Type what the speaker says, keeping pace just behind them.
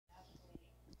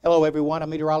Hello everyone,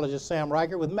 I'm meteorologist Sam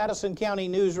Riker with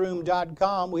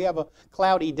MadisonCountyNewsroom.com. We have a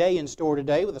cloudy day in store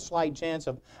today with a slight chance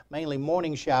of mainly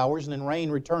morning showers, and then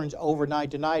rain returns overnight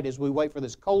tonight as we wait for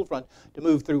this cold front to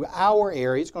move through our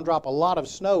area. It's going to drop a lot of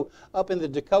snow up in the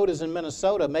Dakotas and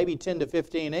Minnesota, maybe 10 to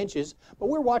 15 inches, but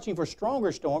we're watching for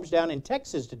stronger storms down in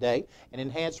Texas today and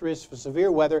enhanced risk for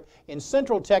severe weather in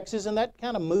central Texas, and that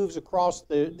kind of moves across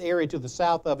the area to the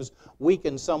south of us,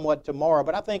 weakens somewhat tomorrow.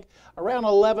 But I think around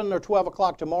 11 or 12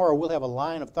 o'clock tomorrow, we'll have a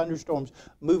line of thunderstorms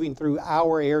moving through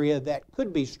our area that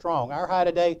could be strong. Our high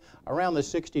today around the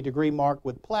 60-degree mark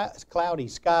with cloudy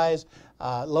skies.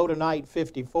 Low tonight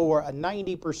 54, a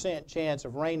 90% chance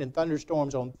of rain and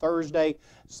thunderstorms on Thursday.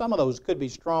 Some of those could be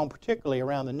strong, particularly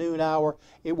around the noon hour.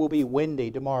 It will be windy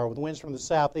tomorrow with winds from the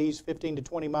southeast, 15 to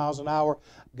 20 miles an hour,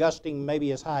 gusting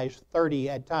maybe as high as 30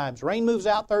 at times. Rain moves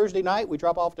out Thursday night. We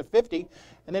drop off to 50,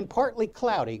 and then partly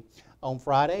cloudy on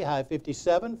Friday, high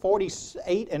 57,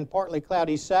 48 and partly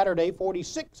cloudy Saturday,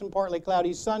 46 and partly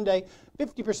cloudy Sunday,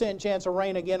 50% chance of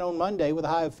rain again on Monday with a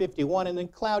high of 51, and then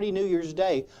cloudy New Year's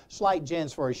Day, slight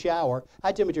chance for a shower,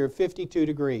 high temperature of 52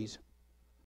 degrees.